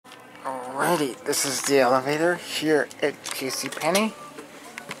Alrighty, this is the elevator here at JCPenney.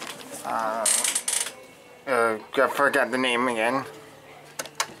 I forgot the name again.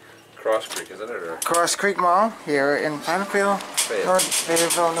 Cross Creek, isn't it? Or? Cross Creek Mall here in Fayetteville,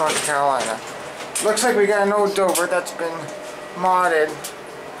 Fayetteville, North Carolina. Looks like we got an old Dover that's been modded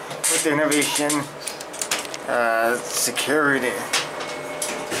with innovation security.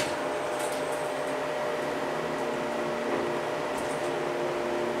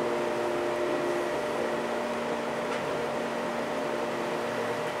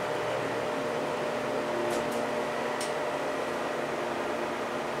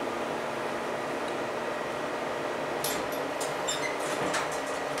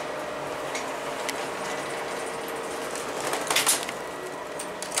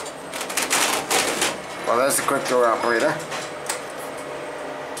 Well, that's a quick door operator.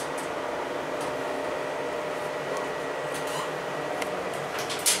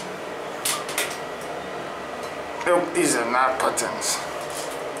 Nope, these are not buttons.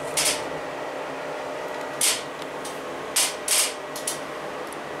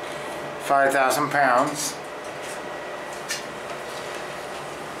 £5,000.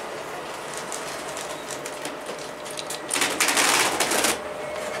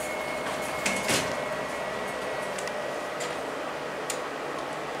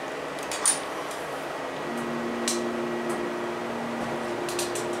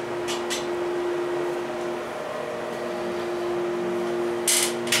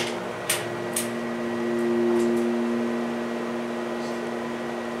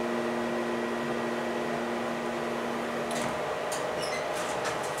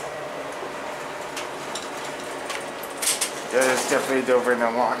 Yeah, there's definitely Dover in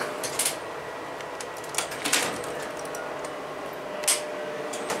the lock.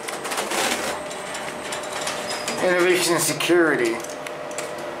 Innovation security.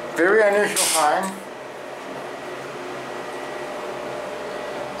 Very unusual find.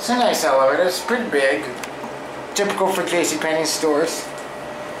 It's a nice elevator. It's pretty big. Typical for JCPenney stores.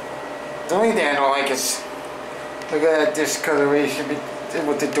 The only thing I don't like is look at that discoloration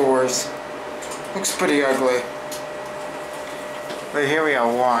with the doors. Looks pretty ugly. But here we have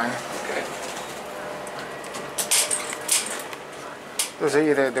one. Okay. Those are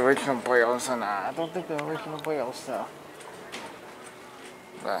either the original brails or not. I don't think they're original brails though.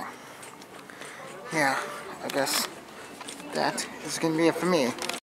 But yeah, I guess that is gonna be it for me.